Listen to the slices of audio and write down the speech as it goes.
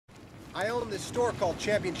I own this store called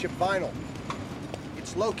Championship Vinyl.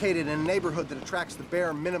 It's located in a neighborhood that attracts the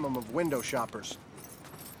bare minimum of window shoppers.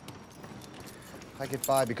 I get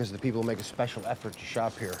by because the people make a special effort to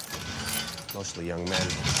shop here. Mostly young men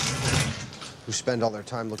who spend all their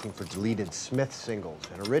time looking for deleted Smith singles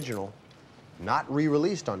and original, not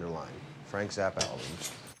re-released underline, Frank Zappa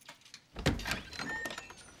albums.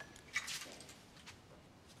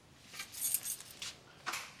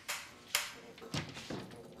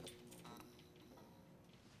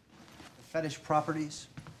 Fetish properties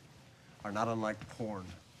are not unlike porn.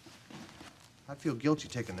 I'd feel guilty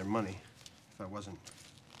taking their money if I wasn't,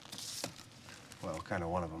 well, kind of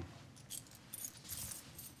one of them.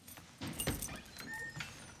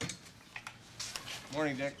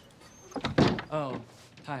 Morning, Dick. Oh,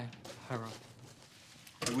 hi. Hi, Rob.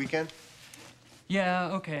 Good weekend?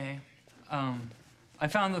 Yeah, okay. I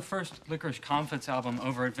found the first Licorice Comfits album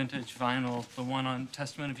over at Vintage Vinyl, the one on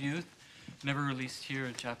Testament of Youth. Never released here,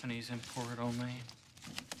 Japanese import only.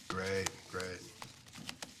 Great, great.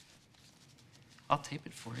 I'll tape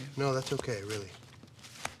it for you. No, that's okay, really.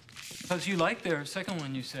 Because you like their second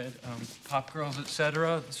one, you said, Pop Girls,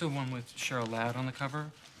 Etc. This is the one with Cheryl Ladd on the cover.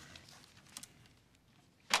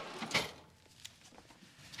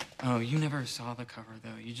 Oh, you never saw the cover,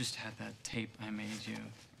 though. You just had that tape I made you.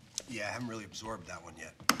 Yeah, I haven't really absorbed that one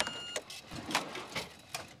yet.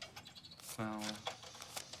 Well,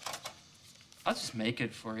 I'll just make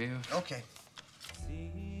it for you. Okay.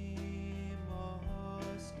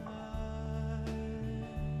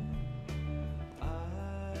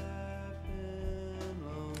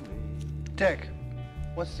 Dick,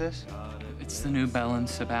 what's this? It's the new Belle and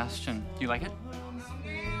Sebastian. Do you like it?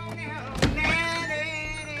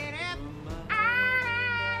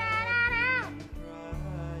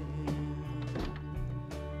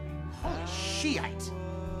 Holy shite!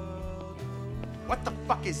 What the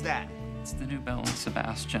fuck is that? It's the new Belle and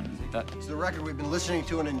Sebastian. It's the record we've been listening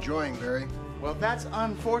to and enjoying, Barry. Well, that's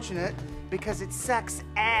unfortunate because it sucks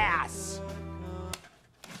ass.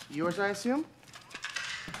 Yours, I assume?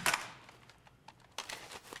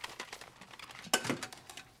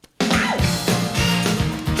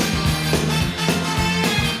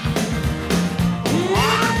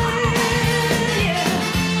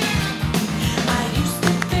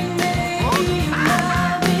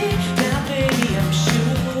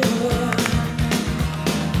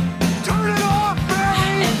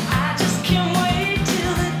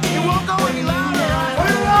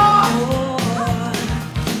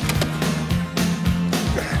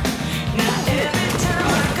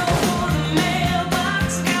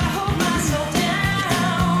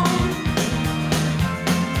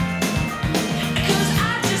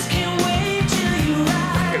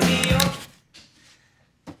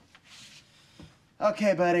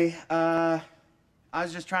 Okay, buddy. I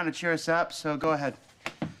was just trying to cheer us up, so go ahead.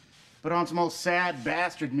 Put on some old sad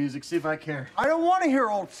bastard music, see if I care. I don't want to hear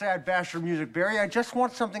old sad bastard music, Barry. I just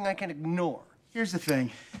want something I can ignore. Here's the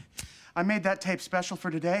thing. I made that tape special for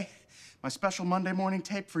today. My special Monday morning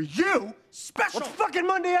tape for you. Special! Well, it's fucking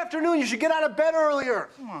Monday afternoon. You should get out of bed earlier.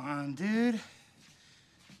 Come on, dude.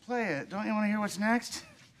 Play it. Don't you want to hear what's next?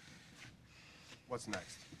 What's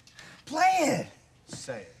next? Play it!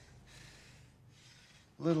 Say it.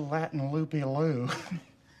 Little Latin loopy-loo.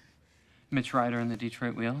 Mitch Ryder and the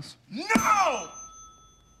Detroit Wheels. No!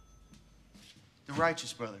 The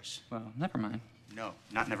Righteous Brothers. Well, never mind. No,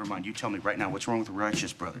 not never mind. You tell me right now, what's wrong with the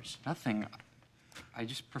Righteous Brothers? Nothing. I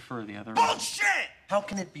just prefer the other. Bullshit! How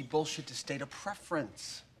can it be bullshit to state a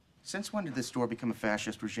preference? Since when did this store become a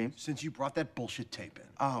fascist regime? Since you brought that bullshit tape in.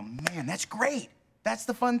 Oh, man, that's great. That's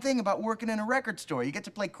the fun thing about working in a record store. You get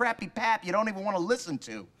to play crappy pap you don't even want to listen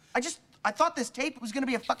to. I thought this tape was gonna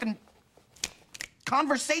be a fucking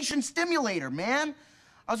conversation stimulator, man.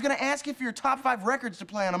 I was gonna ask you for your top 5 records to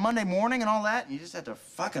play on a Monday morning and all that, and you just had to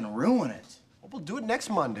fucking ruin it. Well, we'll do it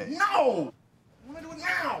next Monday. No! I wanna do it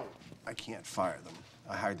now! I can't fire them.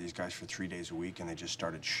 I hired these guys for 3 days a week, and they just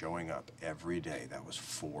started showing up every day. That was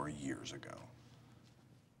 4 years ago.